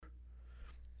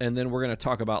and then we're going to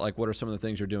talk about like what are some of the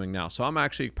things you're doing now. So I'm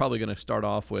actually probably going to start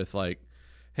off with like,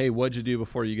 hey, what'd you do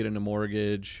before you get into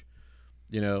mortgage?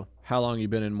 You know, how long you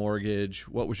been in mortgage?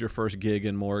 What was your first gig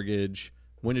in mortgage?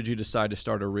 When did you decide to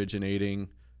start originating?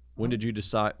 When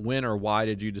or why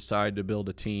did you decide to build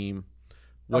a team?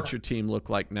 What's your team look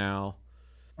like now?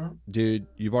 Dude,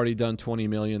 you've already done 20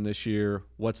 million this year.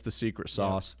 What's the secret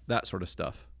sauce? That sort of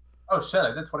stuff. Oh shit,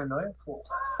 I did 20 million? Cool.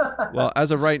 Well,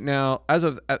 as of right now,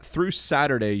 through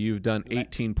Saturday, you've done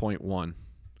 18.1.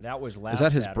 That was last. Is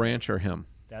that his Saturday. branch or him?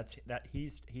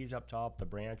 He's up top. The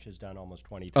branch has done almost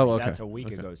 23. Oh, okay. That's a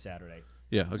week ago Saturday.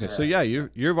 Yeah. Okay. So yeah,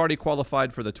 you've already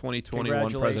qualified for the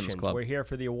 2021 President's Club. We're here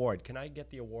for the award. Can I get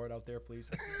the award out there,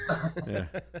 please? Yeah.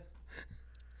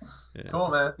 Cool,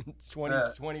 man.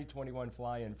 2021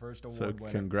 fly-in first award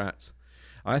winner. Congrats.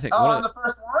 I think. I'm the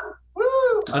first one. Woo!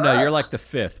 Oh no, you're like the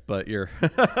fifth, but you're.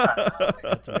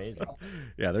 That's amazing.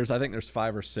 Yeah, I think there's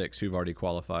 5 or 6 who've already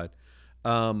qualified.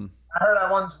 I heard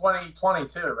I won 2020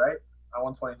 too, right? I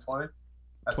won 2020.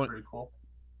 That's pretty cool.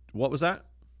 What was that?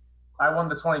 I won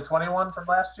the 2021 from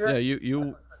last year.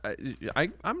 Yeah,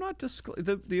 I'm not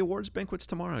the awards banquet's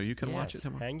tomorrow. You can watch it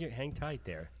tomorrow. Hang tight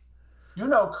there. You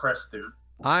know Chris, dude.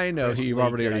 I know Chris he Lee,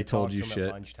 already told you him shit.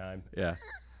 At lunchtime. Yeah.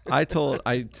 I tell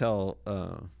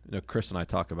Chris and I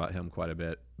talk about him quite a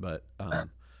bit, but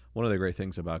one of the great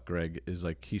things about Greg is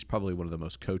like he's probably one of the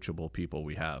most coachable people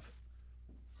we have.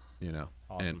 You know,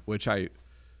 awesome. And which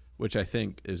I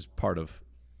think is part of,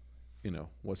 you know,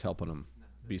 what's helping him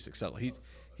be successful.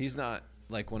 He's not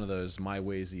like one of those my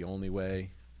way's the only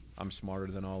way. I'm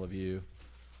smarter than all of you.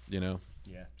 You know.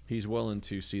 Yeah. He's willing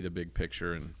to see the big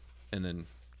picture and then,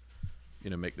 you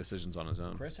know, make decisions on his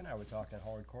own. Chris and I were talking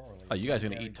hardcore. Are you guys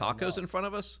going to eat tacos in front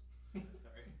of us?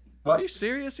 What? Are you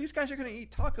serious? These guys are going to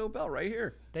eat Taco Bell right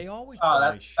here. They always.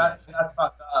 That's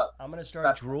fucked up. I'm going to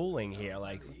start drooling here.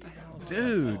 Like, what the hell is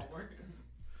dude.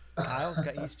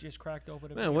 He's just cracked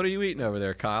open. Man, what are you eating over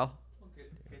there, Kyle?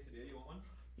 Quesadilla, you want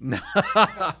one?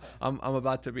 No, I'm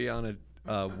about to be on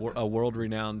a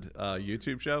world-renowned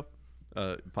YouTube show,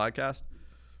 podcast.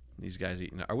 These guys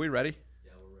eating. Are we ready?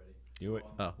 Yeah, we're ready. Do it.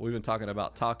 We've been talking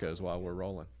about tacos while we're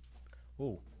rolling.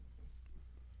 Ooh.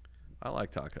 I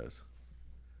like tacos.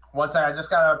 One second, I just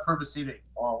gotta approve a CD.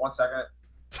 Hold on, 1 second.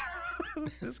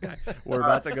 This guy. We're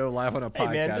about to go live on a podcast.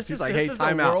 Hey man, He's like, hey,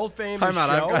 time a out. world-famous Time out.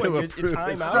 I've show got to and approve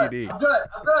time the out? CD. I'm good.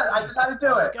 I just had to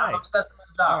do it. Okay. I'm obsessed with my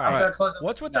job. All right. I'm gonna close it.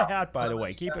 What's with the hat, by the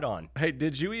way? Keep it on. Hey,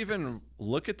 did you even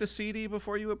look at the CD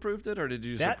before you approved it, or did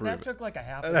you just approve That it? took like a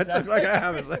half a That second. took like a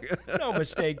half a second. No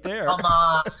mistake there. Come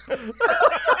on.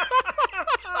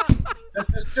 This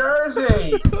is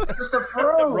Jersey. Just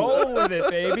approve. Roll with it,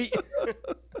 baby.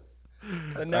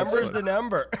 The number's funny. the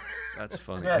number. That's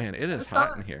funny. Yeah. Man, it is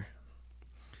hot in here.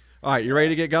 All right, you ready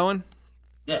to get going?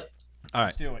 Yeah. All right.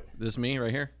 Let's do it. This is me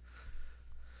right here?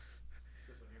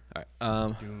 All right.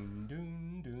 Doom,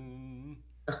 doom, doom.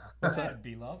 What's up,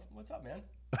 B-Love? What's up, man?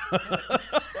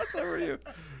 What's up with you?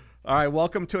 All right,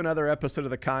 welcome to another episode of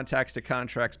the Contacts to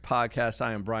Contracts podcast.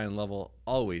 I am Brian Lovell,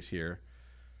 always here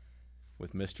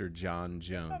with Mr. John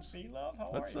Jones. What's up, B-Love?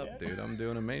 How What's are you, up, man? dude? I'm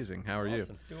doing amazing. How are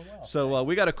Awesome. you? Doing well. So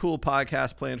we got a cool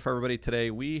podcast planned for everybody today.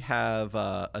 We have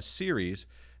a series.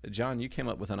 John, you came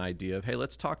up with an idea of, hey,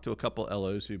 let's talk to a couple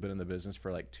LOs who've been in the business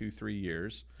for like 2-3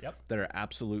 years. Yep. That are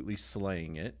absolutely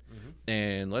slaying it,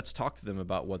 and let's talk to them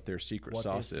about what their secret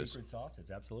sauce is. Secret sauce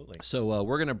is, absolutely. So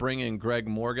we're gonna bring in Greg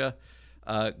Morga.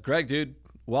 Greg, dude,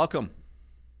 welcome.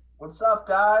 What's up,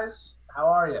 guys? How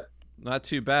are you? Not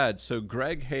too bad. So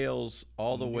Greg hails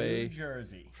all the way New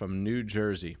Jersey. from New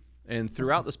Jersey, and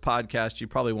throughout this podcast, you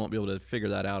probably won't be able to figure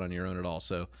that out on your own at all.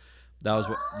 So that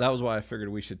was why I figured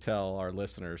we should tell our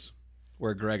listeners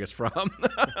where Greg is from.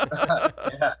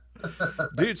 Yeah.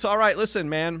 Dude, so all right, listen,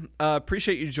 man.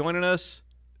 Appreciate you joining us.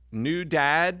 New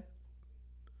dad,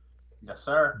 Yes,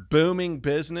 sir. booming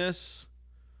business,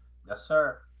 Yes,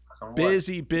 sir.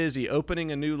 busy,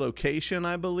 opening a new location,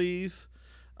 I believe.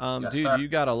 Yes, Dude, sir. you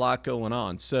got a lot going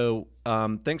on. So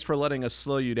thanks for letting us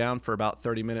slow you down for about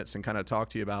 30 minutes and kind of talk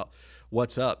to you about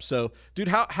what's up. So, dude,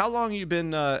 how long you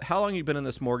been in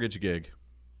this mortgage gig?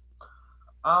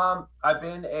 I've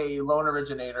been a loan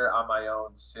originator on my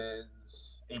own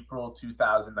since April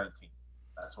 2019.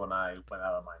 That's when I went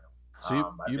out on my own.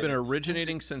 So you've been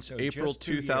originating since So April just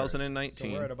 2 years. 2019.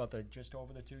 So we're at about just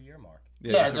over the 2-year mark.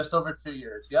 Yeah, just over 2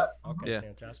 years. Yep. Okay, Yeah.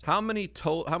 fantastic. How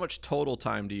much total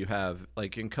time do you have,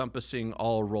 like encompassing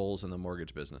all roles in the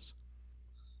mortgage business?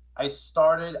 I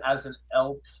started as an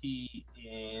LP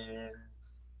in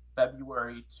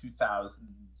February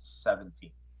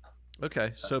 2017.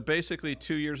 Okay, so basically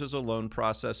 2 years as a loan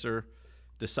processor,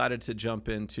 decided to jump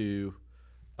into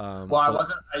Well, I But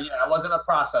wasn't. I wasn't a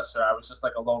processor. I was just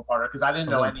like a loan partner because I didn't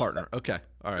a know loan anything. partner. Okay.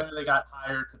 All right. Literally got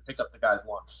hired to pick up the guy's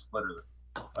lunch. Literally,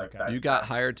 like Okay. that. You got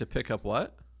hired to pick up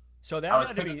what? So I that was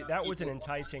had to be picking up that was an people's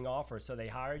enticing offer. So they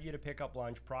hired you to pick up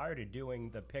lunch prior to doing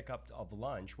the pickup of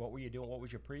lunch. What were you doing? What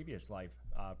was your previous life,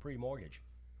 pre-mortgage?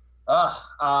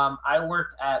 I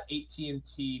worked at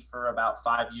AT&T for about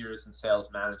 5 years in sales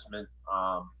management.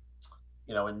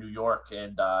 In New York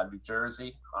and New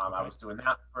Jersey. I Okay. was doing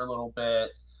that for a little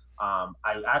bit.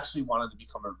 I actually wanted to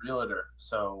become a realtor.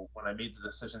 So when I made the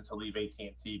decision to leave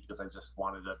AT&T because I just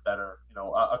wanted a better,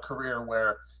 a career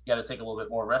where you had to take a little bit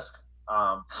more risk.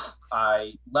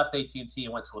 I left AT&T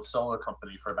and went to a solar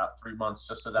company for about 3 months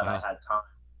just so that I Wow. had time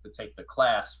to take the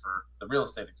class for the real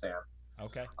estate exam.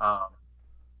 Okay.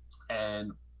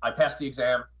 And I passed the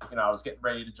exam. I was getting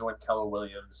ready to join Keller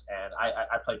Williams, and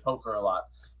I played poker a lot,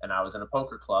 and I was in a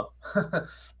poker club,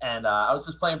 and I was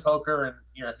just playing poker and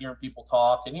hearing people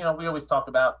talk, and we always talk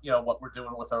about what we're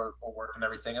doing with our work and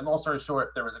everything. And long story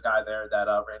short, there was a guy there that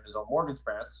ran his own mortgage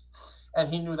branch,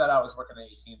 and he knew that I was working at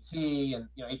AT&T, and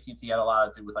AT&T had a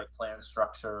lot to do with like plan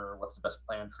structure, what's the best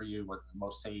plan for you, what's the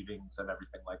most savings, and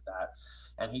everything like that.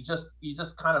 And he just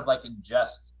kind of like in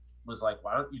jest was like,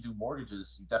 why don't you do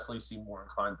mortgages? You definitely seem more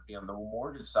inclined to be on the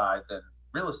mortgage side than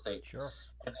real estate. Sure.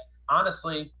 And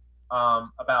honestly,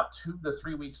 about 2 to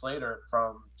 3 weeks later,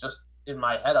 from just in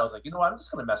my head, I was like, I'm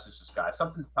just going to message this guy.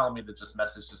 Something's telling me to just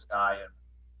message this guy and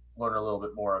learn a little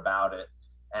bit more about it.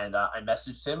 And I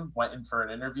messaged him, went in for an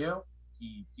interview.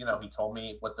 He told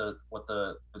me what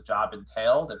the job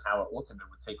entailed and how it looked, and it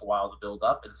would take a while to build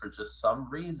up. And for just some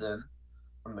reason,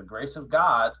 from the grace of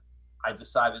God, I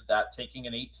decided that taking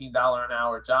an $18 an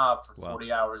hour job for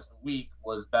 40 hours a week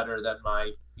was better than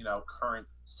my, current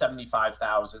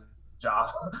 75,000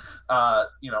 job,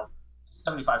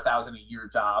 75,000 a year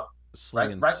job.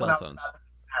 Slinging right cell when phones.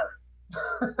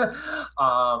 I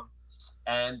was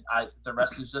and the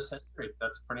rest is just history.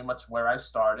 That's pretty much where I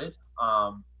started.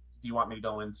 Do you want me to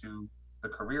go into the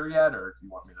career yet, or do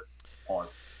you want me to pause?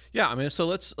 Yeah, I mean, so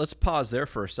let's pause there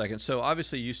for a second. So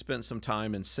obviously you spent some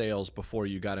time in sales before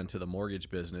you got into the mortgage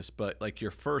business, but like your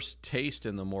first taste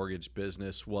in the mortgage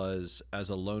business was as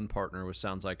a loan partner, which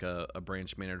sounds like a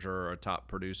branch manager or a top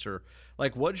producer.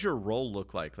 Like, what'd your role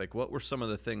look like? Like, what were some of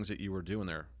the things that you were doing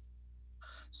there?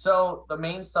 So the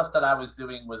main stuff that I was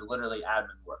doing was literally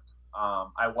admin work.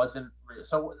 I wasn't.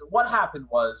 So what happened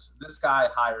was this guy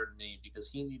hired me because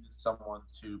he needed someone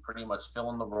to pretty much fill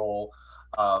in the role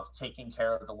of taking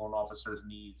care of the loan officer's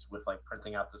needs with like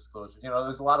printing out disclosures.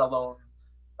 There's a lot of loan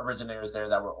originators there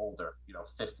that were older,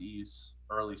 50s,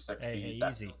 early 60s. Hey,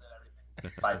 that easy. Still did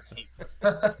everything by paper.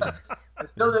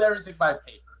 Still did everything by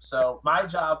paper. So my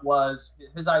job was,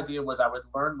 his idea was I would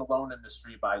learn the loan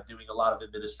industry by doing a lot of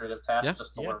administrative tasks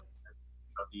just to learn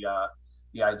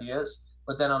the ideas.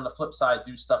 But then on the flip side,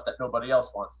 do stuff that nobody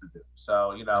else wants to do.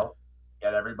 So,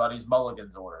 get everybody's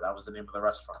mulligans order. That was the name of the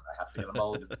restaurant. I have to get a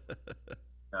mulligan.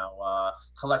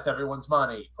 Collect everyone's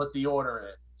money, put the order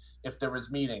in. If there was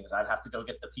meetings, I'd have to go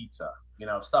get the pizza,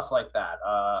 stuff like that.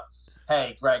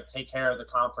 Hey, Greg, take care of the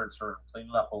conference room, clean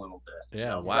it up a little bit.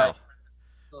 Yeah, wow. Greg,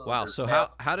 Wow. So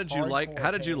how did you like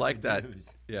that?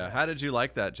 Dues. Yeah, how did you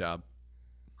like that job?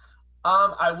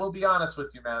 I will be honest with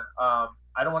you, man.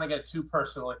 I don't want to get too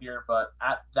personal here, but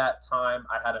at that time,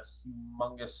 I had a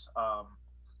humongous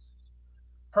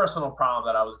personal problem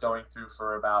that I was going through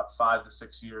for about 5 to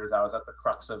 6 years. I was at the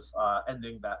crux of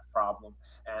ending that problem,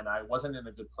 and I wasn't in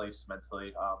a good place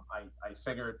mentally. I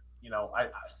figured,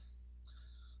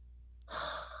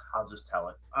 I'll just tell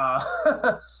it.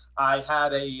 I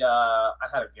had a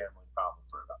gambling problem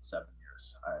for about 7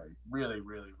 years. A really,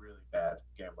 really, really bad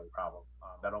gambling problem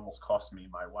that almost cost me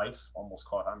my wife. Lost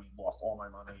all my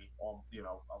money. A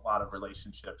lot of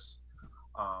relationships.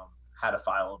 Had to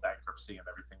file a bankruptcy and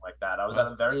everything like that. I was at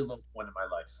a very low point in my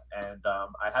life, and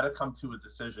I had to come to a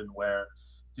decision where,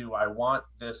 do I want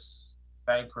this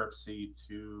bankruptcy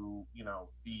to,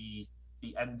 be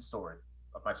the end story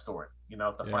of my story,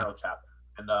 the final chapter.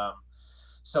 And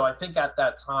so I think at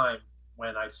that time,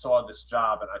 when I saw this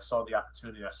job and I saw the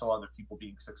opportunity, I saw other people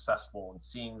being successful and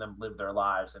seeing them live their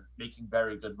lives and making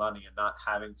very good money and not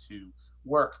having to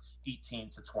work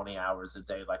 18 to 20 hours a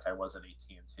day like I was at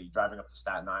AT&T, driving up to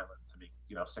Staten Island to make,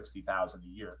 $60,000 a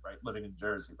year, right? Living in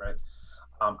Jersey, right?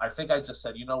 I think I just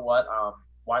said, you know what?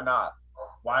 Why not?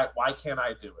 Why can't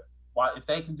I do it? Why, if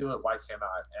they can do it, why can't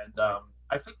I? And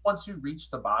I think once you reach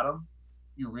the bottom,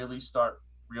 you really start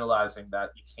realizing that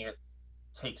you can't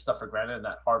take stuff for granted and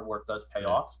that hard work does pay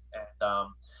off. And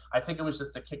I think it was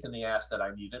just a kick in the ass that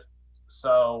I needed.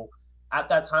 So at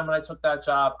that time when I took that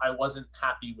job, I wasn't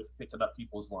happy with picking up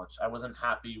people's lunch. I wasn't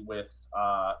happy with,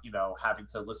 having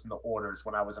to listen to orders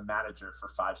when I was a manager for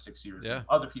 5, 6 years. Yeah. And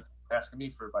other people asking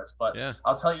me for advice. But Yeah.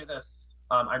 I'll tell you this,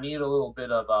 I needed a little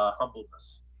bit of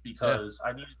humbleness because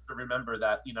I needed to remember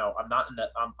that,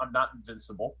 I'm not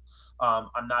invincible.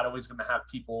 I'm not always going to have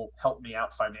people help me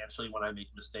out financially when I make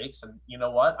mistakes. And you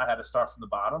know what? I had to start from the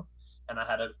bottom and I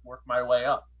had to work my way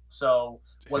up. So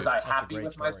was I happy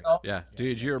with myself? Yeah,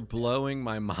 dude, you're blowing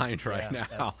my mind right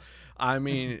now. I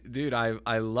mean, dude,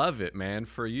 I love it, man.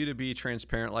 For you to be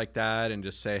transparent like that and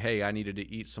just say, hey, I needed to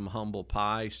eat some humble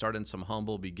pie, start in some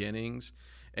humble beginnings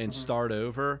and start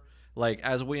over. Like,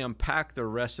 as we unpack the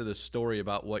rest of the story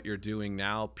about what you're doing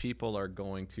now, people are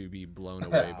going to be blown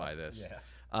away by this. Yeah.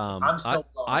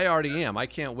 I already am. I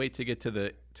can't wait to get to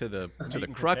the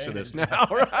crux of this now,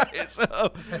 right?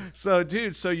 So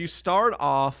dude, so you start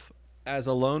off as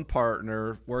a loan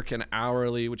partner working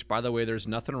hourly, which by the way, there's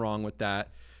nothing wrong with that.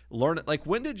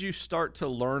 When did you start to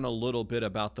learn a little bit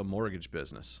about the mortgage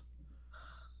business?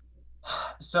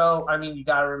 So, I mean, you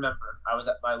got to remember, I was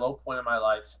at my low point in my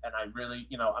life, and I really,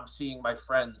 I'm seeing my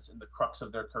friends in the crux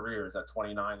of their careers at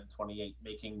 29 and 28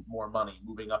 making more money,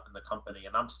 moving up in the company,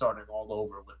 and I'm starting all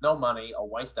over with no money, a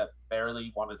wife that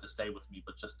barely wanted to stay with me,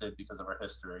 but just did because of her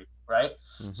history, right?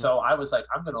 So I was like,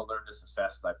 I'm going to learn this as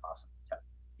fast as I possibly can,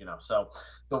 So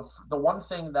the one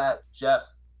thing that Jeff,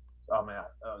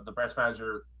 the branch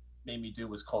manager, made me do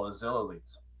was call a Zillow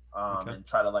leads. And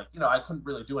try to I couldn't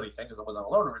really do anything because I wasn't a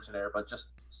loan originator, but just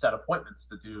set appointments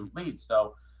to do leads.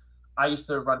 So I used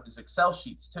to run his Excel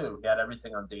sheets too. He had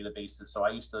everything on databases. So I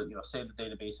used to, save the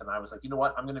database, and I was like, you know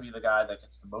what, I'm going to be the guy that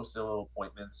gets the most Zillow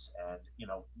appointments and,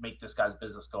 make this guy's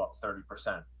business go up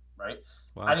 30%. Right.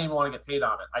 Wow. I didn't even want to get paid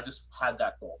on it. I just had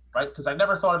that goal. Right. Because I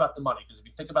never thought about the money, because if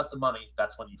you think about the money,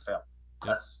 that's when you fail.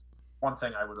 That's one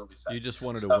thing I would always say. You just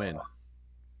wanted to win.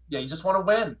 Yeah, you just want to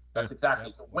win. That's exactly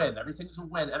it's a win. Everything's a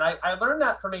win. And I learned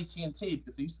that from AT&T,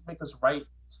 because they used to make us write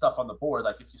stuff on the board.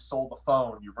 Like if you sold the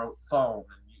phone, you wrote phone.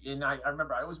 And I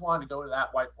remember I always wanted to go to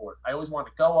that whiteboard. I always wanted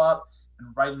to go up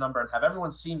and write a number and have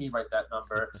everyone see me write that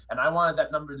number. And I wanted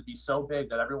that number to be so big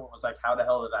that everyone was like, how the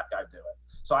hell did that guy do it?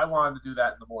 So I wanted to do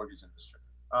that in the mortgage industry.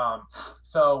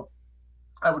 So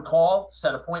I would call,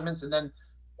 set appointments, and then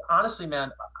honestly,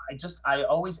 man, I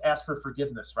always ask for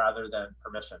forgiveness rather than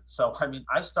permission. So, I mean,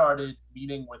 I started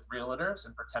meeting with realtors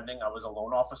and pretending I was a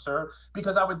loan officer,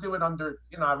 because I would do it under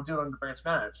branch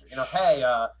manager. Hey,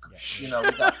 we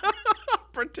got.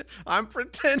 I'm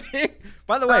pretending.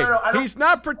 By the way, he's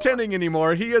not pretending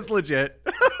anymore. He is legit.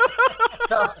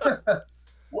 Well,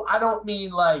 I don't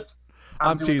mean like.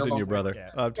 I'm teasing you, brother.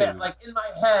 Yeah, like in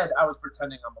my head, I was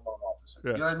pretending I'm a loan officer.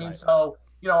 Yeah. You know what I mean? Right. So,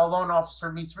 a loan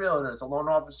officer meets realtors. A loan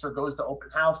officer goes to open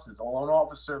houses. A loan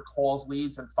officer calls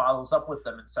leads and follows up with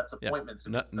them and sets appointments.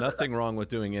 Yeah. Nothing wrong with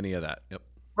doing any of that. Yep.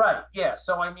 Right. Yeah.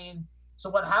 So, I mean,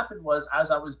 what happened was,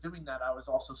 as I was doing that, I was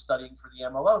also studying for the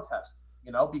MLO test,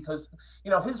 because,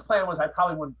 his plan was I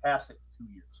probably wouldn't pass it in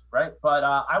 2 years. Right. But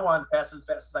I wanted to pass as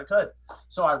fast as I could.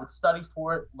 So I would study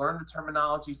for it, learn the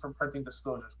terminology from printing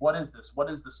disclosures. What is this? What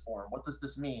is this form? What does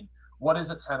this mean? What is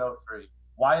a 1003?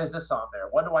 Why is this on there?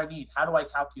 What do I need? How do I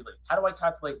calculate? How do I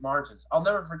calculate margins? I'll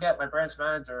never forget my branch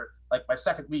manager, like my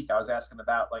second week, I was asking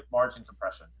about like margin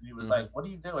compression. And he was like, what are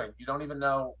you doing? You don't even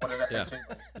know what an FHA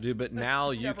is. Dude, but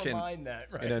now you can, mind that,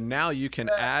 right? Now you can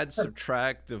add,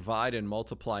 subtract, divide, and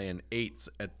multiply in eights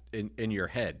in your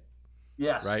head.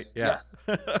 Yes. Right. Yeah.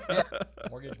 Yes. Yeah.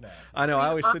 Mortgage math. I know. I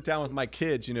always sit down with my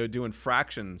kids, doing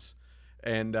fractions,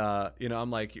 and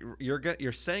I'm like,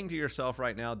 you're saying to yourself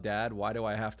right now, Dad, why do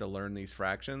I have to learn these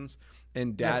fractions?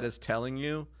 And Dad is telling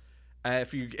you,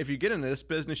 if you get into this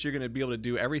business, you're going to be able to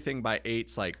do everything by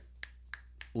eights, like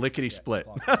lickety split.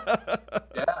 Yeah.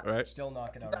 Right. Still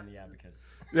knocking out on the abacus.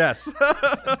 Yes.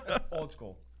 Old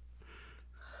school.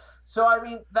 So, I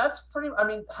mean,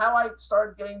 how I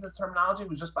started getting the terminology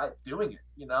was just by doing it,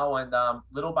 and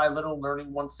little by little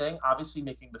learning one thing, obviously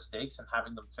making mistakes and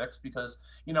having them fixed, because,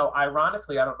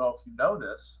 ironically, I don't know if you know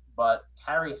this, but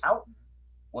Carrie Houghton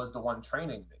was the one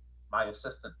training me, my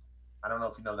assistant. I don't know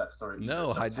if you know that story.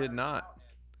 No, I did not.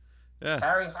 Yeah.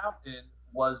 Carrie Houghton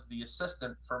was the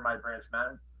assistant for my branch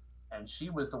manager, and she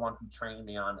was the one who trained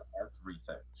me on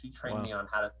everything. She trained me on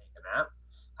how to take an app,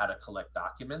 how to collect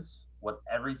documents, what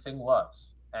everything was.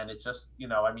 And it just,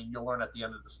 you'll learn at the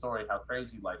end of the story how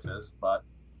crazy life is. But,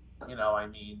 3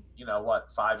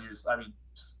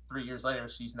 years later,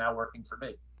 she's now working for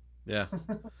me. Yeah.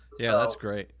 Yeah, that's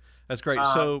great. That's great.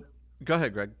 So go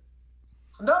ahead, Greg.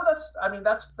 No,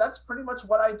 that's pretty much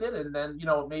what I did. And then,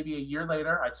 maybe a year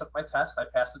later, I took my test. I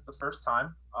passed it the first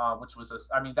time, which was,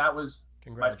 that was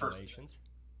congratulations.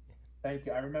 Thank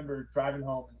you. I remember driving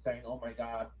home and saying, "Oh my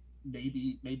God,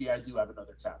 maybe I do have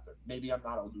another chapter. Maybe I'm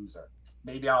not a loser.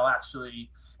 Maybe I'll actually."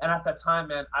 And at that time,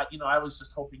 man, I was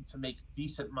just hoping to make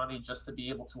decent money just to be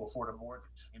able to afford a mortgage.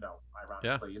 Yeah.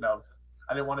 Ironically,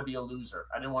 I didn't want to be a loser.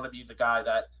 I didn't want to be the guy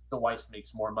that the wife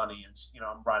makes more money and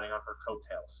I'm riding on her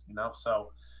coattails.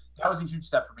 So that was a huge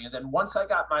step for me. And then once I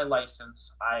got my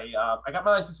license, I got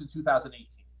my license in 2018,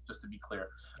 just to be clear.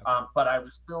 Okay. But I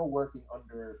was still working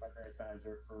under my branch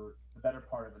manager for the better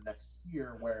part of the next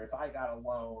year, where if I got a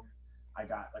loan, I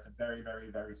got like a very, very,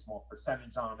 very small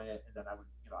percentage on it. And then I would,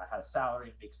 I had a salary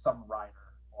and make some rider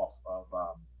off of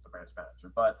the branch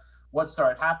manager. But what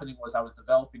started happening was I was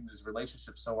developing these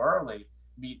relationships so early,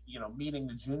 meeting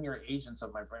the junior agents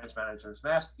of my branch managers,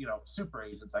 super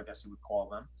agents, I guess you would call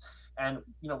them. And,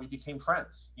 we became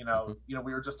friends. We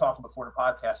were just talking before the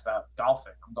podcast about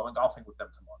golfing. I'm going golfing with them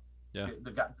tomorrow. Yeah.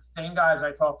 The same guys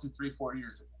I talked to 3-4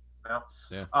 years ago,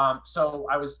 Yeah. So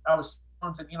I was, I was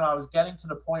getting to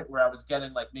the point where I was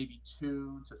getting like maybe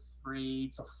 2 to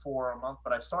 3 to 4 a month,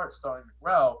 but I starting to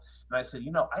grow. And I said,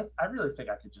 I really think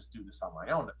I could just do this on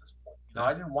my own at this point. Yeah.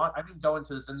 I didn't go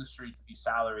into this industry to be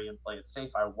salary and play it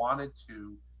safe. I wanted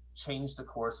to change the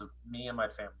course of me and my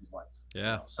family's life.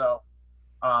 Yeah. So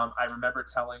I remember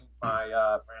telling my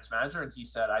branch manager, and he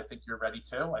said, "I think you're ready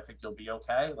too. I think you'll be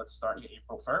okay. Let's start you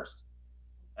April 1st."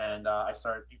 And I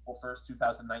started April 1st,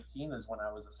 2019 is when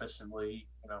I was officially,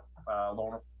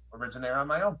 loan originator on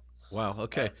my own. Wow.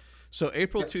 Okay. So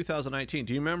April 2019.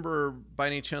 Do you remember by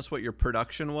any chance what your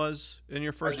production was in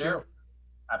your first year?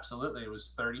 Absolutely. It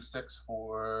was 36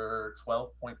 for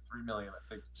 12.3 million, I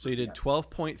think. So you did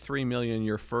 12.3 million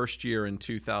your first year in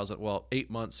 8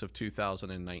 months of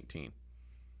 2019.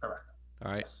 Correct.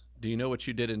 All right. Yes. Do you know what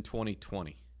you did in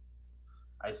 2020?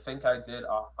 I think I did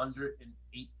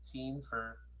 118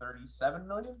 for 37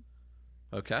 million.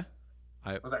 Okay.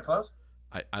 Was that close?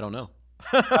 I don't know.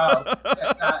 Oh,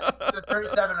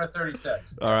 37 or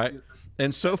 36. All right.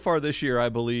 And so far this year, I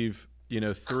believe,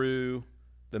 through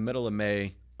the middle of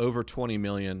May, over 20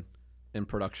 million in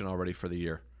production already for the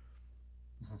year.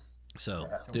 So,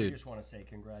 So dude, we just want to say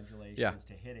congratulations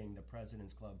to hitting the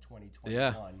President's Club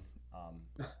 2021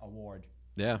 award.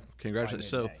 Yeah,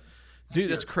 congratulations. by So, mid-May.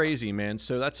 dude, that's crazy, man.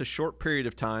 So that's a short period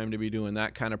of time to be doing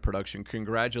that kind of production.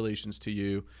 Congratulations to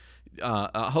you.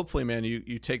 Hopefully, man,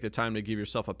 you take the time to give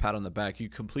yourself a pat on the back. You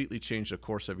completely changed the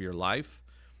course of your life.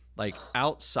 Like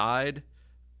outside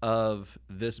of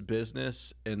this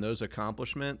business and those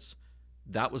accomplishments,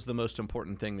 that was the most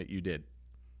important thing that you did.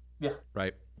 Yeah.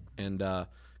 Right. And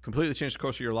completely changed the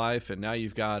course of your life. And now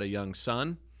you've got a young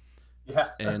son. Yeah.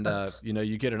 And,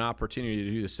 you get an opportunity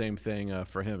to do the same thing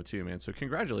for him too, man. So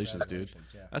congratulations, dude.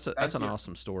 Yeah. That's an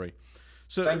awesome story.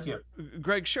 So Thank you.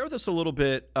 Greg, share with us a little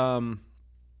bit, so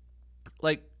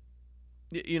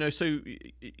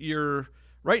you're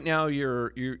right now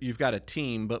you've got a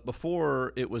team, but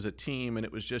before it was a team and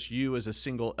it was just you as a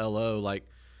single LO, like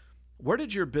where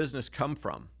did your business come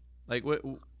from? Like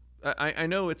I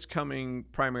know it's coming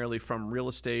primarily from real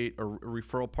estate or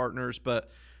referral partners, but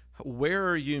where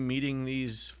are you meeting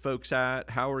these folks at?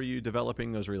 How are you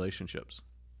developing those relationships?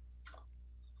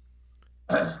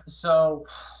 So,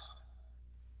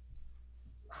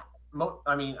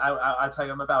 I tell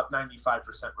you, I'm about 95%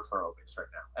 referral based right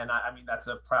now. And I mean, that's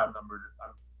a proud number.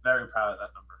 I'm very proud of that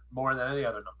number, more than any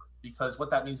other number, because what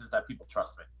that means is that people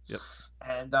trust me. Yep.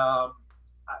 And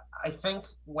I think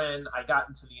when I got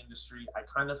into the industry, I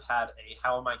kind of had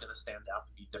how am I going to stand out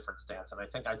and be different stance. And I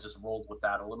think I just rolled with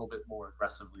that a little bit more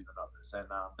aggressively than others. And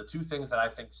the two things that I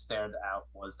think stand out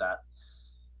was that,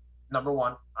 number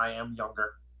one, I am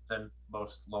younger than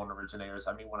most loan originators.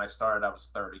 I mean, when I started, I was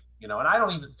 30, and I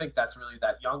don't even think that's really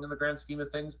that young in the grand scheme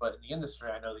of things. But in the industry,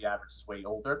 I know the average is way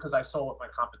older because I saw what my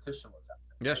competition was out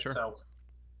there. Yeah, right? sure.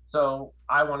 So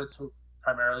I wanted to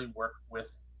primarily work with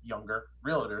younger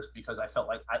realtors because I felt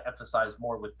like I emphasized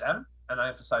more with them and I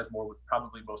emphasized more with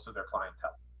probably most of their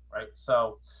clientele, right?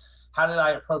 So how did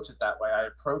I approach it that way? I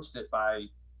approached it by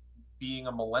being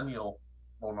a millennial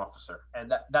loan officer.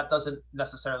 And that doesn't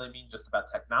necessarily mean just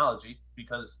about technology,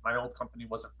 because my old company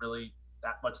wasn't really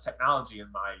that much technology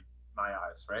in my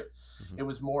eyes, right? Mm-hmm. It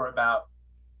was more about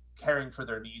caring for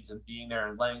their needs and being there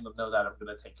and letting them know that I'm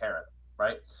going to take care of them,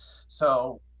 right?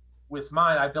 So with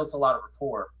mine, I built a lot of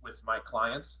rapport with my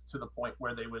clients to the point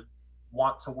where they would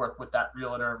want to work with that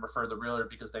realtor and refer the realtor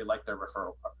because they like their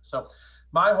referral partner. So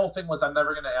my whole thing was, I'm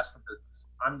never going to ask for business.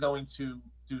 I'm going to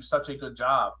do such a good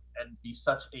job and be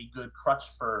such a good crutch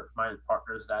for my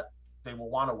partners that they will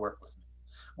want to work with me,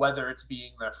 whether it's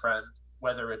being their friend,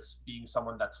 whether it's being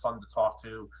someone that's fun to talk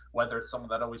to, whether it's someone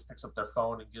that always picks up their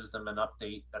phone and gives them an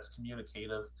update that's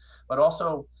communicative, but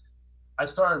also I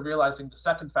started realizing the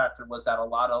second factor was that a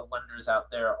lot of lenders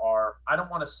out there are, I don't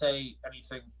want to say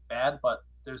anything bad, but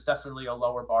there's definitely a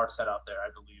lower bar set out there, I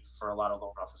believe, for a lot of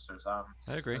loan officers. I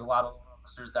agree. There's a lot of loan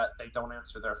officers that they don't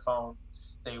answer their phone.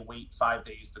 They wait 5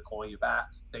 days to call you back.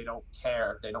 They don't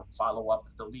care. They don't follow up.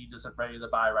 If the lead isn't ready to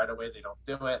buy right away, they don't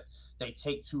do it. They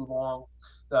take too long.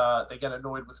 They get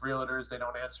annoyed with realtors. They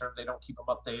don't answer them. They don't keep them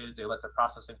updated. They let the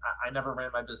processing. I never ran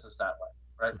my business that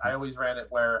way, right? I always ran it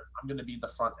where I'm going to be the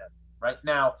front end. Right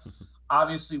now,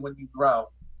 obviously, when you grow,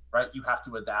 right, you have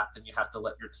to adapt and you have to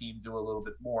let your team do a little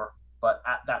bit more. But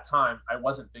at that time, I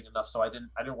wasn't big enough, so I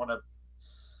didn't want to.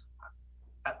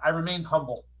 I remained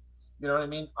humble. You know what I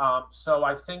mean? So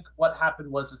I think what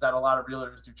happened was is that a lot of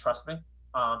realtors do trust me,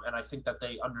 and I think that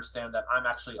they understand that I'm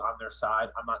actually on their side.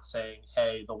 I'm not saying,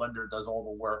 hey, the lender does all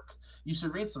the work. You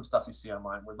should read some stuff you see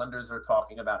online where lenders are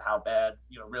talking about how bad,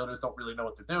 realtors don't really know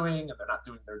what they're doing and they're not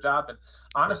doing their job. And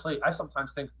honestly, I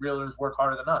sometimes think realtors work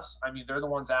harder than us. I mean, they're the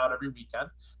ones out every weekend.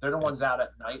 They're the ones out at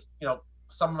night.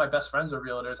 Some of my best friends are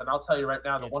realtors, and I'll tell you right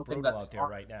now, the one thing that out there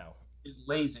right now is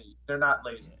lazy. They're not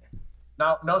lazy.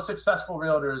 No successful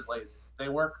realtor is lazy. They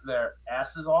work their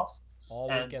asses off all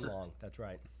weekend long. That's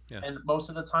right. Yeah. And most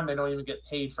of the time, they don't even get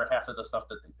paid for half of the stuff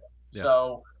that they do. Yeah.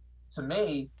 So, to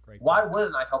me, why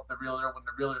wouldn't I help the realtor when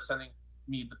the realtor is sending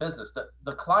me the business?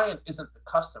 The client isn't the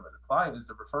customer. The client is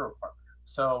the referral partner.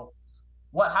 So,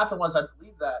 what happened was I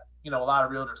believe that a lot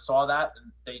of realtors saw that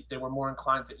and they were more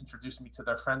inclined to introduce me to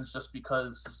their friends just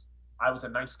because I was a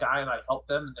nice guy and I helped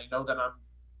them and they know that I'm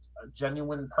a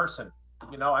genuine person.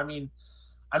 I mean,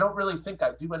 I don't really think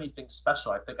I do anything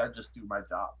special. I think I just do my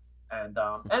job. And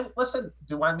listen,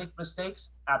 do I make mistakes?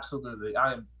 Absolutely.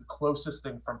 I am the closest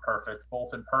thing from perfect,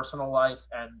 both in personal life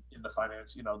and in the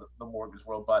finance, the mortgage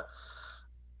world. But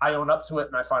I own up to it,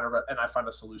 and I find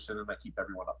a solution, and I keep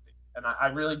everyone updated. And I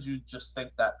really do just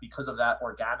think that because of that,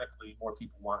 organically, more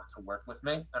people wanted to work with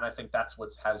me, and I think that's what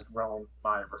has grown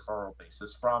my referral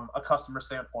basis from a customer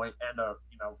standpoint and a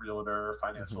realtor,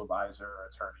 financial advisor,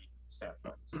 attorney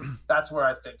standpoint. That's where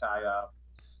I think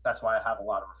that's why I have a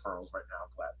lot of referrals right now.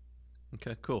 I'm glad.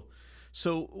 Okay, cool.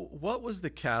 So what was the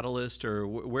catalyst, or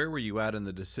where were you at in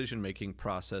the decision-making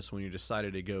process when you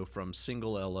decided to go from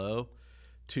single LO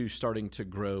to starting to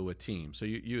grow a team? So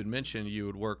you had mentioned you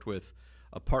had worked with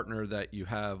a partner that you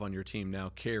have on your team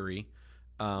now, Carrie,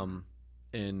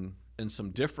 in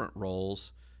some different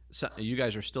roles. So you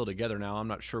guys are still together now. I'm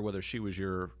not sure whether she was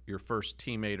your first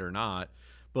teammate or not,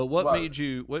 but what made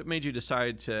you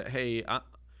decide to, hey,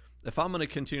 if I'm going to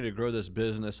continue to grow this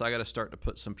business, I got to start to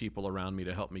put some people around me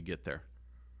to help me get there?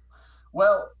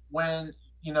 Well, when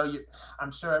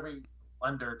I'm sure every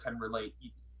lender can relate.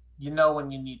 When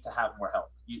you need to have more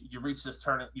help. You reach this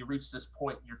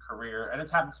point in your career, and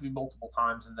it's happened to me multiple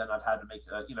times, and then I've had to make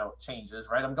changes.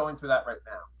 Right, I'm going through that right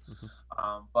now.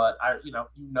 Mm-hmm. But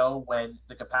when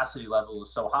the capacity level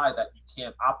is so high that you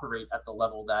can't operate at the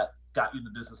level that got you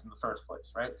the business in the first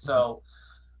place. Right, mm-hmm. So.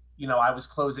 I was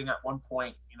closing at one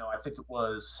point,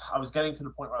 I was getting to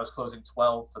the point where I was closing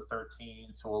 12 to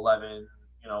 13 to 11,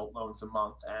 loans a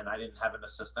month, and I didn't have an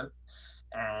assistant,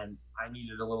 and I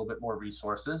needed a little bit more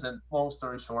resources. And long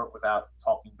story short, without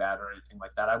talking bad or anything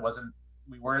like that,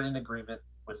 we weren't in agreement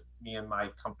with me and my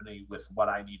company with what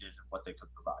I needed and what they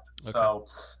could provide. Okay. So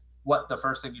the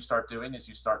first thing you start doing is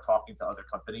you start talking to other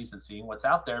companies and seeing what's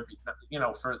out there,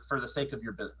 for the sake of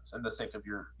your business and the sake of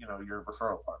your, your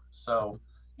referral partners. So,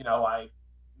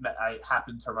 I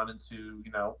happened to run into,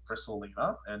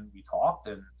 Crystalina, and we talked,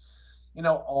 and,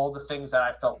 all the things that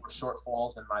I felt were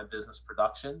shortfalls in my business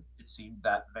production, it seemed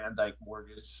that Van Dyke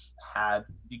Mortgage had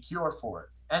the cure for it.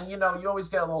 And, you always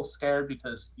get a little scared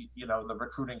because, the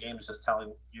recruiting game is just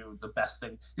telling you the best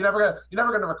thing. You're never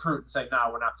going to recruit and say, no,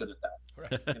 we're not good at that.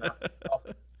 Right.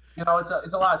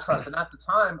 It's a lot of trust. And at the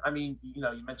time, I mean, you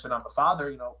mentioned I'm a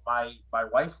father, my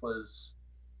wife was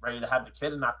ready to have the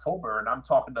kid in October, and I'm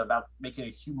talking about making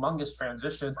a humongous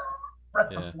transition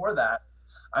before that.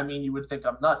 I mean, you would think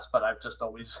I'm nuts, but I've just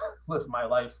always lived my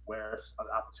life where an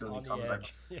opportunity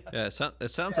comes. Yeah, it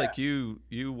sounds like you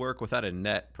work without a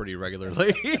net pretty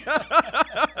regularly.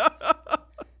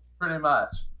 Pretty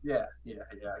much, yeah.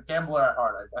 Gambler at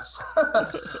heart, I guess.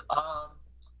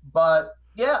 But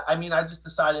yeah, I mean, I just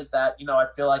decided that I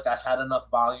feel like I had enough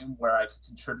volume where I could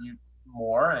contribute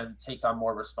more and take on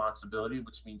more responsibility,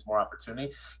 which means more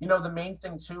opportunity. The main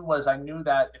thing too was I knew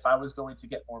that if I was going to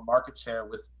get more market share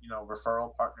with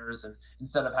referral partners, and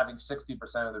instead of having 60%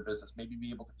 of their business, maybe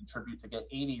be able to contribute to get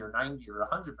 80 or 90 or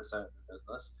 100% of the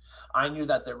business, I knew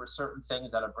that there were certain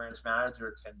things that a branch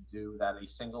manager can do that a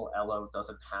single LO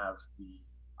doesn't have the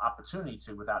opportunity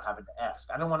to without having to ask.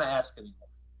 I don't want to ask anymore.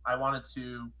 I wanted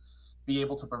to be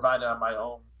able to provide it on my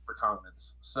own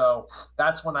recognizance. So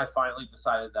that's when I finally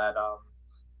decided that,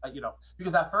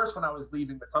 because at first when I was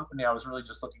leaving the company, I was really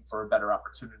just looking for a better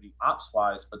opportunity ops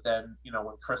wise. But then,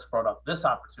 when Chris brought up this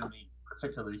opportunity,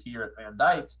 particularly here at Van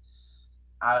Dyke,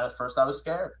 at first I was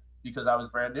scared because I was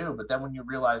brand new. But then when you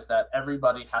realize that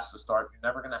everybody has to start, you're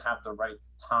never going to have the right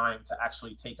time to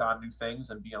actually take on new things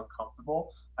and be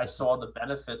uncomfortable. I saw the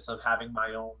benefits of having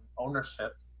my own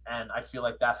ownership. And I feel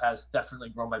like that has definitely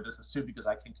grown my business too, because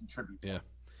I can contribute. Yeah.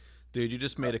 Dude, you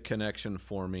just made a connection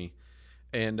for me.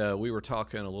 And we were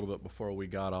talking a little bit before we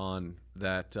got on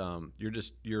that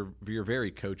you're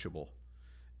very coachable.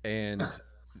 And I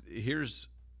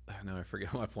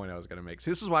forget my point I was going to make.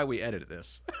 So this is why we edited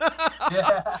this.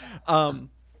 Yeah. I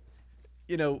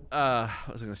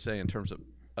was going to say in terms of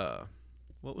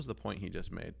what was the point he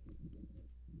just made?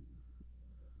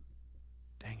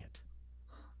 Dang it.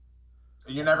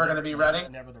 You're never going to be ready?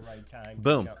 Never the right time.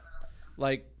 Boom. Yep.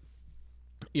 Like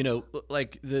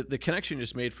the connection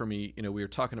just made for me, we were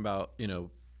talking about,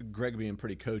 Greg being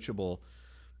pretty coachable.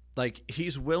 Like,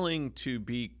 he's willing to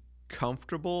be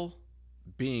comfortable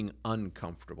being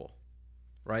uncomfortable,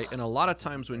 right? And a lot of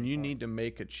times when you need to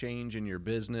make a change in your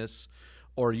business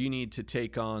or you need to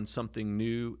take on something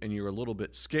new and you're a little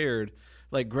bit scared,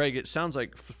 like Greg, it sounds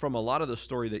like from a lot of the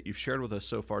story that you've shared with us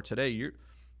so far today,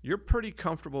 you're pretty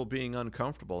comfortable being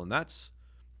uncomfortable, and that's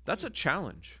a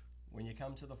challenge. When you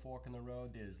come to the fork in the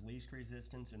road, there's least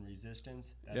resistance and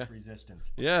resistance. That's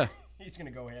resistance. Yeah. He's going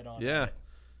to go head on. Yeah.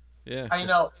 Yeah. I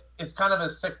know it's kind of a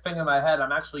sick thing in my head.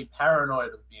 I'm actually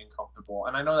paranoid of being comfortable.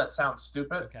 And I know that sounds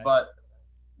stupid, but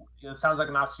it sounds like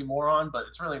an oxymoron, but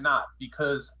it's really not,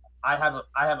 because I have a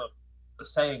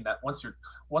saying that once you're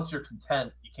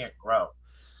content, you can't grow.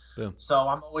 Boom. So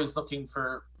I'm always looking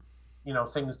for,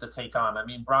 things to take on. I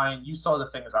mean, Brian, you saw the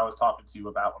things I was talking to you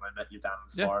about when I met you down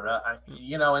in Florida.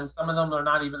 And some of them are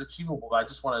not even achievable, but I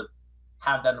just want to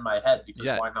have that in my head, because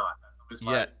why not?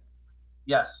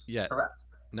 Yes. Correct.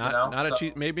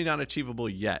 Maybe not achievable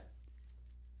yet.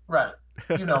 Right.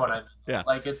 You know what I mean? Yeah.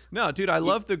 Like, it's no, dude. I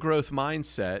love the growth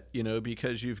mindset.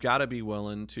 Because you've got to be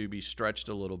willing to be stretched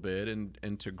a little bit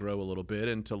and to grow a little bit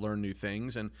and to learn new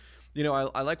things. And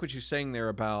I like what you're saying there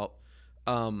about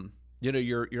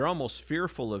you're almost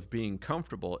fearful of being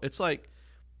comfortable. It's like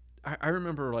I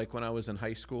remember, like, when I was in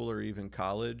high school or even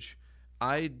college,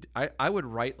 I would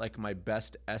write like my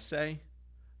best essay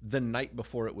the night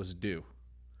before it was due.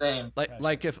 Same.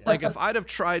 Like if I'd have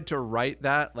tried to write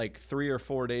that like 3 or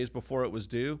 4 days before it was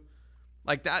due,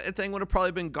 like that thing would have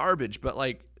probably been garbage. But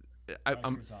like,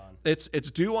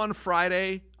 it's due on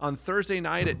Friday. On Thursday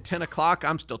night at 10 o'clock,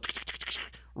 I'm still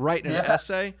writing an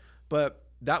essay. But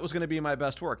that was going to be my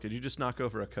best work. Did you just knock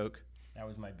over a Coke? That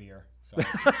was my beer. So.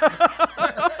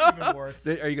 Even worse.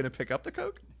 Are you going to pick up the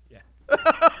Coke? Yeah.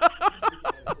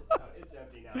 It's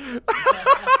empty now.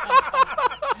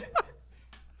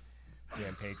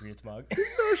 Damn Patriots mug.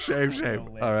 Shame.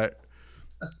 All right.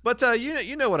 But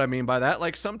you know what I mean by that.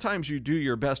 Like, sometimes you do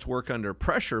your best work under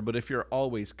pressure, but if you're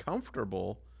always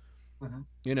comfortable,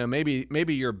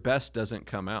 maybe your best doesn't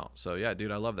come out. So yeah,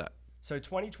 dude, I love that. So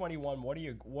 2021, what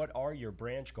are your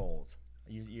branch goals?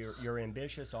 You're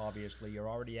ambitious, obviously. You're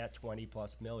already at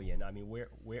 20+ million. I mean, where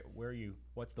are you?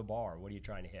 What's the bar? What are you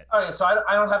trying to hit? Okay, so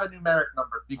I don't have a numeric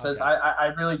number, because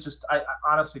I really just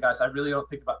honestly, guys, I really don't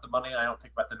think about the money. I don't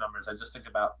think about the numbers. I just think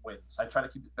about wins. I try to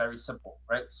keep it very simple,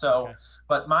 right? So,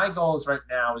 but my goals right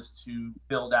now is to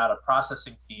build out a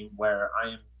processing team where I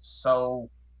am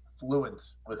so fluent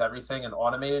with everything and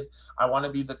automated. I want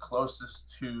to be the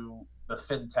closest to the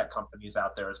fintech companies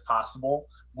out there as possible,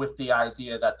 with the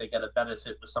idea that they get a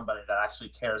benefit with somebody that actually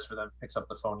cares for them, picks up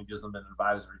the phone and gives them an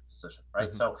advisory position, right?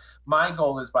 Mm-hmm. So my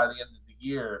goal is by the end of the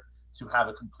year to have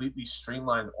a completely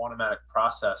streamlined automatic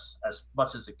process as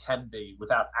much as it can be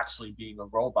without actually being a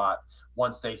robot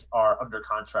once they are under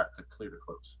contract to clear to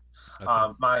close.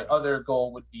 Okay. My other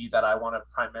goal would be that I want to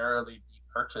primarily be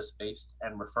purchase based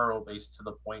and referral based to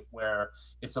the point where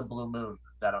it's a blue moon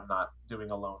that I'm not doing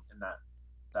a loan in that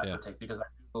partake, because I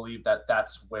do believe that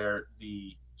that's where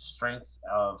the strength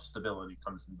of stability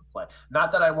comes into play. Not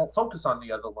that I won't focus on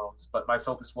the other loans, but my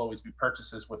focus will always be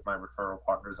purchases with my referral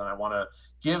partners, and I want to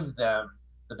give them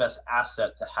the best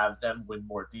asset to have them win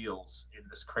more deals in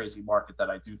this crazy market that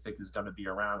I do think is going to be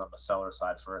around on the seller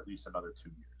side for at least another 2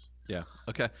 years. Yeah.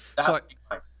 Okay. That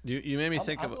you made me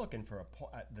think I'm of looking for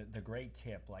the great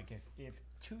tip. Like if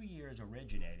 2 years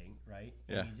originating, right?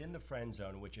 And he's in the friend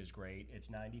zone, which is great. It's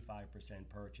 95%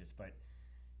 purchase, but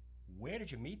where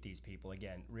did you meet these people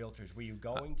again? Realtors? Were you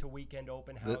going to weekend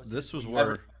open houses? This was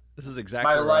This is My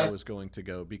exactly where I life. was going to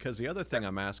go, because the other thing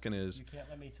I'm asking is, You can't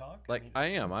let me talk. like, mean, I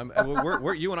am.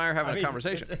 We're you and I are having I mean, a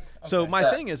conversation. it's- So okay. my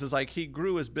Yeah. thing is like he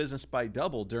grew his business by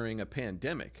double during a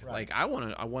pandemic. Right. Like I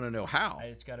want to know how.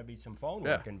 It's got to be some phone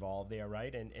Yeah. work involved there,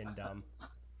 right? And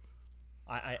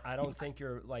I don't think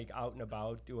you're like out and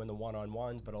about doing the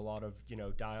one-on-ones, but a lot of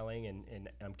dialing, and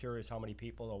I'm curious how many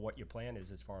people or what your plan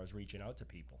is as far as reaching out to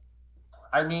people.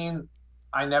 I mean,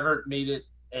 I never made it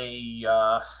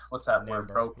a what's that word?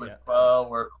 Number, Pro quid yeah. quo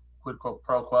or quid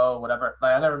pro quo, whatever.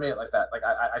 Like I never made it like that. Like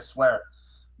I swear,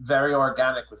 very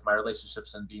organic with my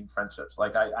relationships and being friendships.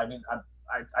 Like I mean,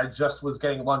 I just was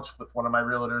getting lunch with one of my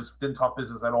realtors. Didn't talk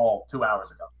business at all 2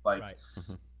 hours ago. Like,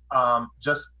 Right.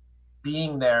 just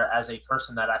being there as a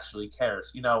person that actually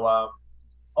cares.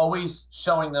 Always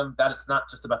showing them that it's not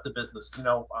just about the business.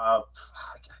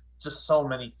 Just so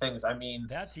many things. I mean,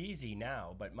 That's easy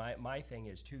now, but my thing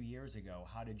is 2 years ago,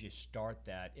 how did you start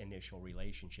that initial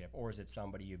relationship? Or is it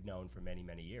somebody you've known for many,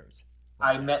 many years?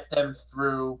 I met them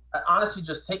through honestly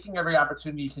just taking every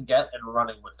opportunity you can get and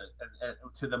running with it,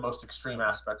 and to the most extreme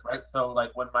aspect, right? So, like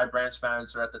when my branch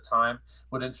manager at the time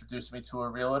would introduce me to a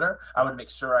realtor, I would make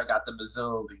sure I got them a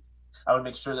Zillow lead. I would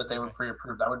make sure that they were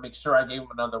pre-approved. I would make sure I gave them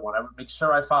another one. I would make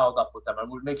sure I followed up with them. I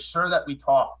would make sure that we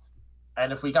talked.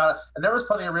 And if we got, and there was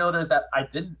plenty of realtors that I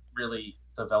didn't really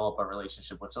develop a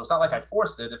relationship with. So it's not like I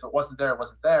forced it. If it wasn't there, it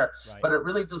wasn't there. Right. But it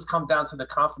really does come down to the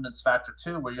confidence factor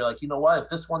too, where you're like, you know what? If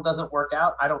this one doesn't work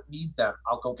out, I don't need them.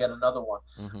 I'll go get another one.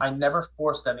 Mhm. I never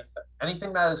forced anything.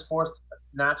 Anything that is forced,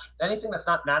 anything that's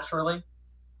not naturally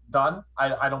done,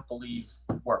 I don't believe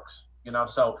works.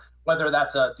 So whether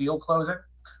that's a deal closing,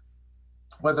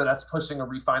 whether that's pushing a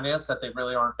refinance that they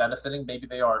really aren't benefiting, maybe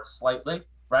they are slightly,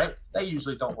 right? They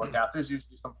usually don't work out. There's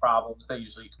usually some problems. They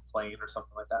usually complain or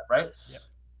something like that, right? Yep.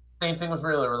 Same thing with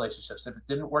real relationships. If it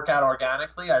didn't work out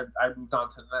organically, I moved on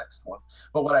to the next one.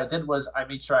 But what I did was I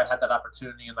made sure I had that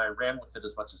opportunity and I ran with it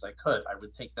as much as I could. I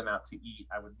would take them out to eat.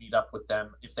 I would meet up with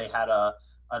them. If they had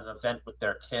an event with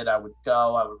their kid, I would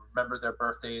go. I would remember their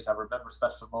birthdays. I would remember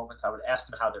special moments. I would ask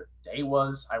them how their day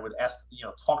was. I would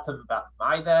talk to them about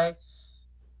my day.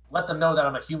 Let them know that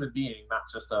I'm a human being, not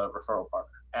just a referral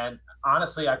partner. And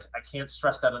honestly, I can't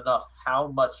stress that enough, how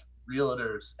much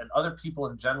realtors and other people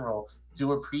in general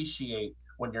do appreciate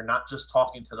when you're not just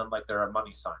talking to them like they're a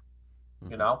money sign.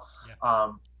 Yeah.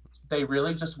 They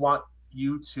really just want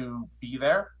you to be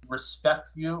there, respect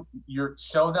you.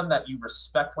 Show them that you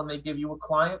respect when they give you a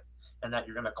client and that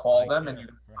you're going to call them and you're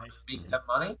going to make them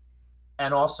money.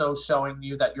 And also showing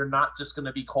you that you're not just going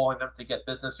to be calling them to get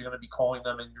business. You're going to be calling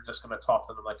them and you're just going to talk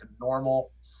to them like a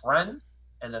normal friend.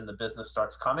 And then the business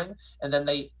starts coming. And then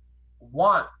they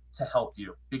want to help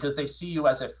you because they see you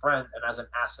as a friend and as an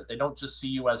asset. They don't just see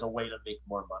you as a way to make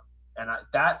more money. And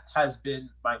that has been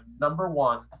my number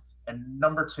one and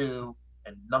number two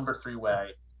and number three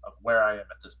way of where I am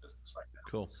at this business right now.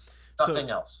 Cool. Nothing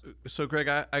else. So Greg,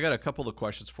 I got a couple of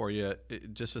questions for you,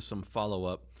 just as some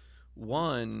follow-up.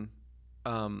 One,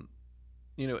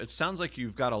 it sounds like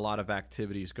you've got a lot of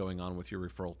activities going on with your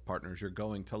referral partners. You're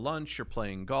going to lunch, you're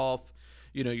playing golf,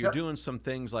 you're doing some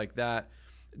things like that.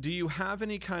 Do you have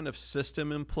any kind of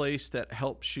system in place that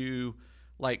helps you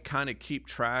like kind of keep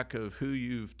track of who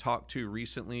you've talked to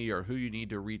recently or who you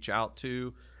need to reach out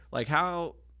to? Like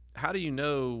how do you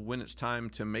know when it's time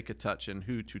to make a touch and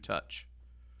who to touch?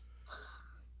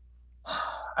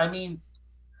 I mean,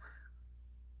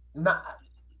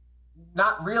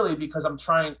 not really, because I'm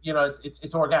trying,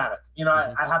 it's organic.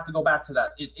 I have to go back to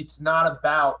that. It's not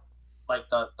about like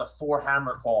the 4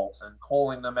 hammer calls and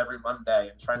calling them every Monday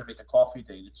and trying to make a coffee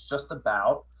date. It's just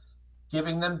about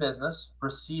giving them business,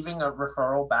 receiving a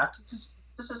referral back. Because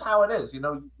this is how it is.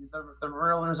 The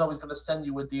realtor is always going to send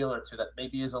you a deal or two that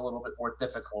maybe is a little bit more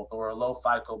difficult, or a low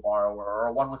FICO borrower,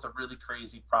 or one with a really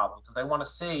crazy problem, because they want to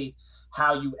see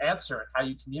how you answer and how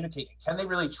you communicate. Can they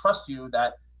really trust you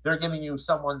that they're giving you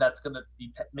someone that's going to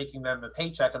be making them a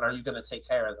paycheck, and are you going to take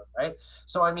care of them, right?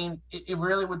 So, I mean, it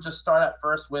really would just start at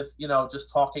first with, just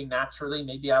talking naturally.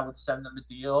 Maybe I would send them a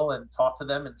deal and talk to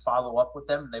them and follow up with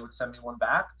them, and they would send me one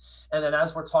back. And then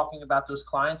as we're talking about those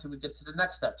clients, it would get to the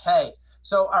next step. Hey,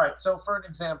 so, all right, so for an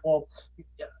example,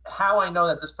 how I know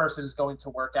that this person is going to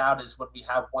work out is when we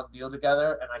have one deal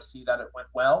together and I see that it went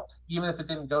well, even if it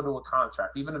didn't go to a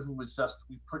contract, even if it was just,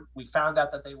 we found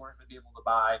out that they weren't going to be able to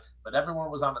buy, but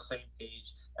everyone was on the same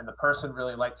page and the person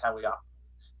really liked how we operated.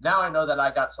 Now I know that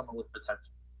I got someone with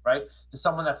potential, right? To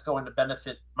someone that's going to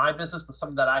benefit my business, but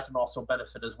someone that I can also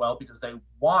benefit as well because they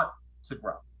want to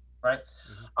grow, right?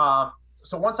 Mm-hmm.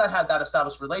 So once I had that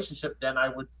established relationship, then I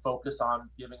would focus on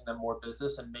giving them more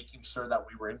business and making sure that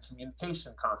we were in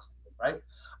communication constantly, right?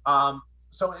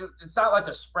 so it's not like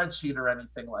a spreadsheet or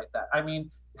anything like that. I mean,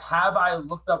 have I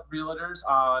looked up realtors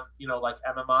on, like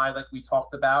MMI, like we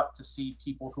talked about, to see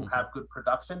people who have good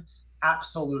production?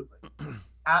 Absolutely.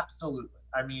 Absolutely.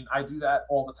 I mean, I do that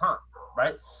all the time,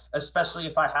 right? Especially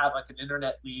if I have like an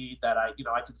internet lead that I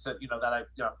could set, that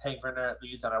I'm paying for internet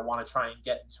leads and I want to try and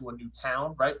get into a new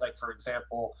town, right? Like, for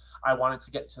example, I wanted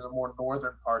to get to the more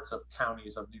northern parts of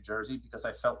counties of New Jersey because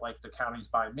I felt like the counties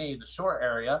by me, the shore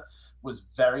area, was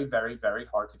very, very, very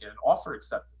hard to get an offer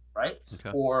accepted, right?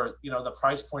 Okay. Or, the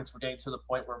price points were getting to the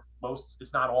point where most, if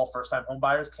not all, first-time home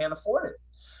buyers can't afford it.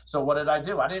 So what did I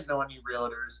do? I didn't know any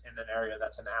realtors in an area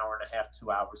that's an hour and a half,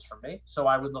 2 hours from me. So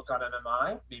I would look on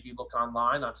MMI, maybe look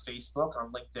online on Facebook,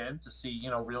 on LinkedIn to see,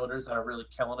 realtors that are really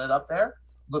killing it up there,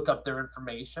 look up their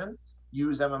information,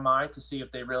 use MMI to see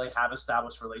if they really have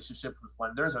established relationships with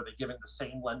lenders. Are they giving the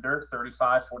same lender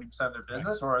 35, 40% of their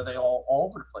business, or are they all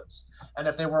over the place? And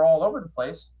if they were all over the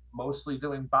place, mostly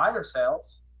doing buyer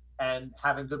sales and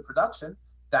having good production,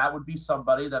 that would be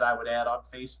somebody that I would add on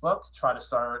Facebook, try to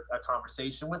start a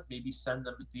conversation with, maybe send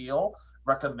them a deal,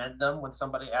 recommend them when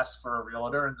somebody asks for a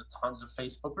realtor in the tons of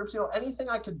Facebook groups. Anything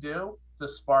I could do to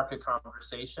spark a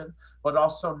conversation, but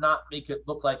also not make it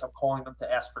look like I'm calling them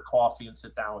to ask for coffee and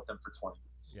sit down with them for 20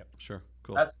 minutes. Yep, sure,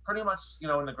 cool. That's pretty much,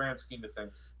 in the grand scheme of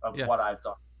things of what I've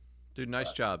done. Dude,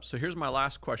 nice job. So here's my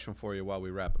last question for you while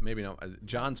we wrap up. Maybe no,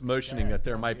 John's motioning that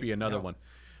there might be another one.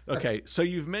 Okay, so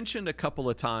you've mentioned a couple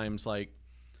of times, like,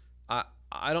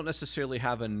 I don't necessarily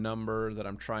have a number that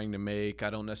I'm trying to make. I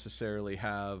don't necessarily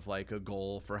have like a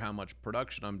goal for how much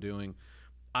production I'm doing.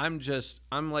 I'm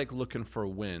like looking for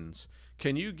wins.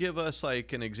 Can you give us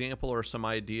like an example or some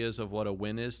ideas of what a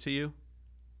win is to you?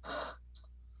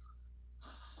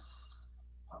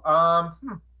 A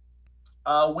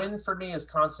win for me is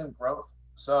constant growth.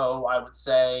 So I would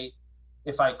say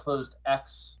if I closed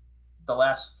X the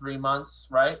last 3 months,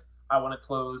 right, I want to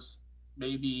close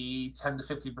maybe 10 to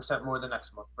 50% more the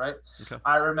next month, right? Okay.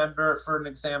 I remember, for an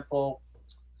example,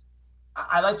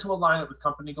 I like to align it with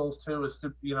company goals too, as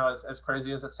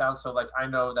crazy as it sounds. So like, I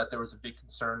know that there was a big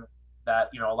concern that,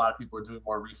 a lot of people were doing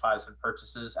more refis and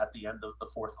purchases at the end of the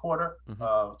fourth quarter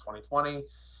of 2020.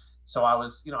 So I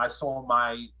was, I saw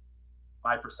my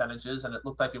percentages and it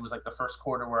looked like it was like the first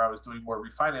quarter where I was doing more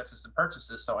refinances and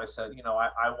purchases. So I said,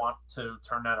 I want to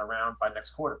turn that around by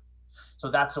next quarter. So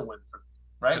that's a win for me,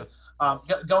 right? Okay.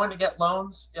 Going to get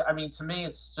loans, I mean, to me,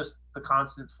 it's just the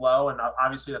constant flow. And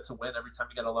obviously that's a win every time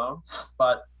you get a loan.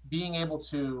 But being able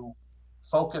to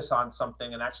focus on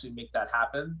something and actually make that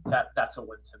happen, that's a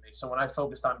win to me. So when I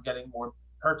focused on getting more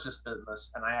purchase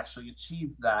business and I actually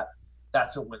achieved that,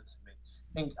 that's a win to me.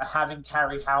 I think having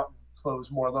Carrie Houghton close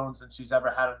more loans than she's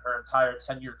ever had in her entire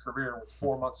 10-year career with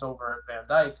 4 months over at Van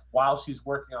Dyke while she's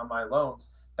working on my loans,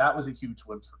 that was a huge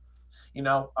win for me.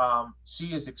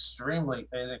 She is an extreme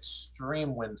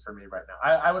win for me right now.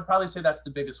 I would probably say that's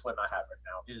the biggest win I have right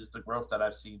now is the growth that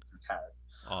I've seen through Carrie.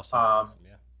 Awesome.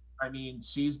 Yeah. I mean,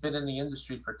 she's been in the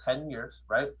industry for 10 years,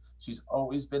 right? She's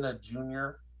always been a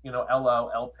junior, LO,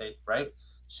 LP, right?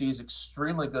 She's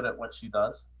extremely good at what she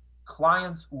does.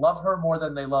 Clients love her more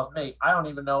than they love me. I don't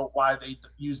even know why they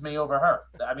use me over her.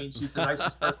 I mean, she's the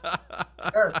nicest person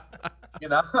on earth,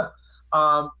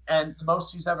 and the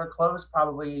most she's ever closed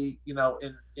probably,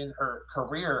 in her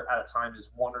career at a time is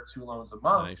 1 or 2 loans a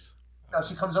month. Nice.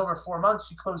 She comes over 4 months.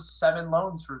 She closed 7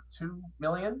 loans for $2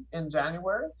 million in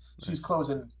January. She's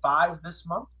closing 5 this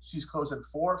month. She's closing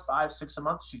 4, 5, 6 a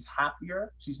month. She's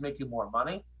happier. She's making more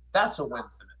money. That's a win to me.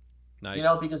 Nice.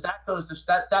 Because that goes to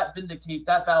that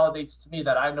validates to me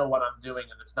that I know what I'm doing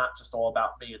and it's not just all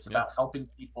about me. It's about helping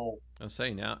people. I'll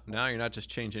say now you're not just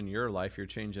changing your life, you're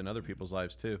changing other people's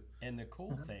lives too. And the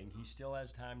cool thing, he still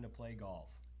has time to play golf.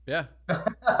 Yeah.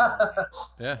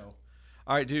 Yeah. So.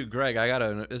 All right, dude, Greg,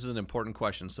 this is an important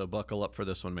question, so buckle up for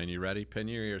this one, man. You ready? Pin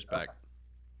your ears back.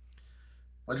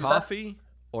 Coffee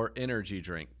or energy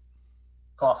drink?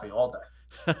 Coffee all day.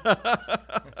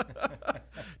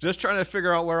 Just trying to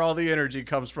figure out where all the energy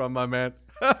comes from, my man.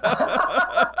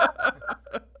 Yeah,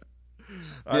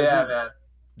 man.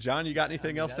 John, you got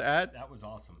anything else to add? That was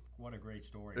awesome. What a great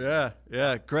story.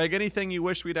 Yeah. Greg, anything you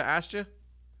wish we'd have asked you?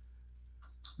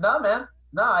 No, man.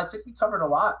 No, I think we covered a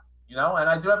lot, and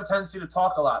I do have a tendency to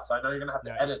talk a lot, so I know you're going to have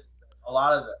to edit a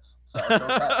lot of this. So it's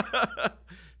okay.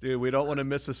 Dude, we don't want to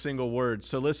miss a single word.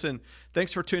 So listen,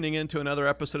 thanks for tuning in to another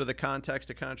episode of the Context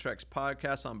to Contracts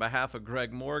podcast. On behalf of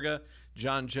Greg Morga,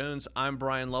 John Jones, I'm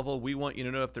Brian Lovell. We want you to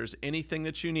know if there's anything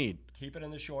that you need. Keep it in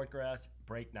the short grass,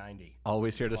 break 90.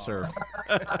 Always here to serve.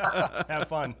 Have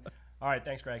fun. All right,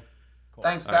 thanks, Greg. Cool.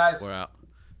 Thanks, guys. Right, we're out.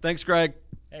 Thanks, Greg.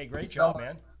 Hey, great job,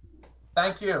 man.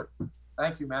 Thank you.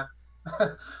 Thank you, man.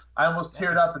 I almost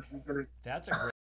teared up at the beginning. That's a great